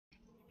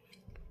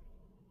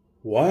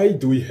Why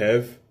do we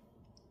have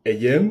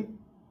AM,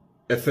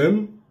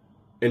 FM,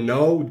 and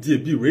now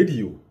DAB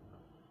radio?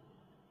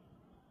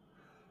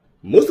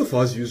 Most of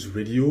us use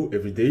radio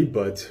every day,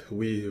 but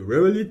we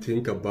rarely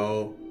think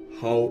about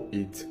how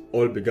it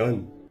all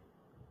began.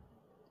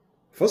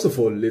 First of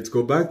all, let's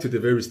go back to the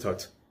very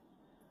start.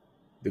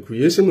 The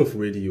creation of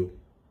radio.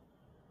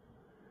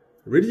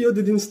 Radio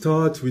didn't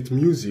start with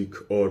music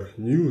or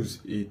news,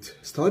 it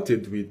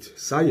started with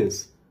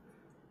science.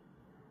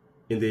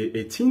 In the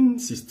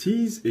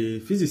 1860s, a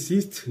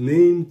physicist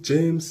named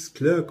James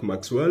Clerk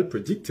Maxwell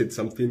predicted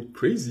something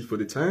crazy for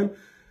the time,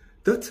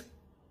 that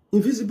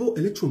invisible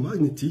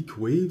electromagnetic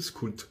waves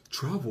could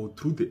travel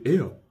through the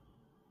air.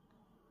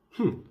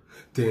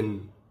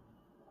 Then,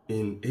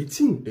 in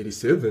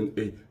 1887,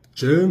 a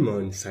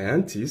German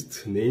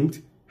scientist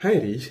named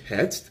Heinrich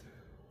Hertz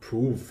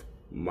proved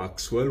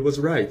Maxwell was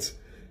right.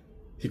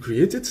 He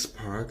created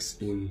sparks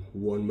in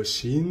one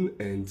machine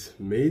and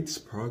made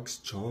sparks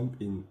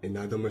jump in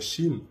another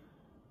machine.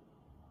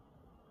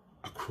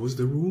 Across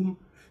the room,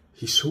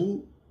 he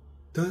showed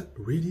that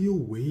radio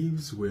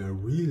waves were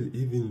real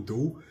even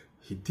though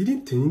he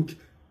didn't think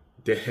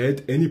they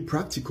had any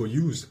practical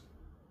use.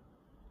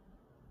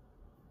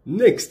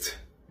 Next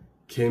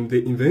came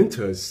the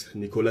inventors.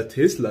 Nikola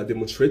Tesla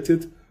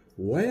demonstrated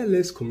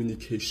wireless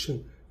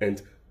communication, and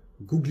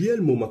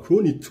Guglielmo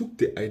Marconi took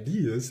the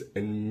ideas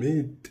and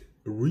made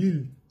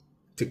real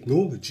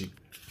technology.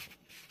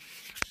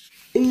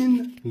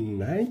 In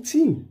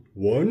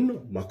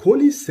 1901,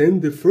 Marconi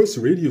sent the first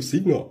radio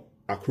signal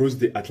across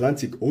the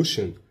Atlantic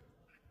Ocean.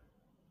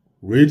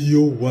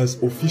 Radio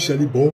was officially born.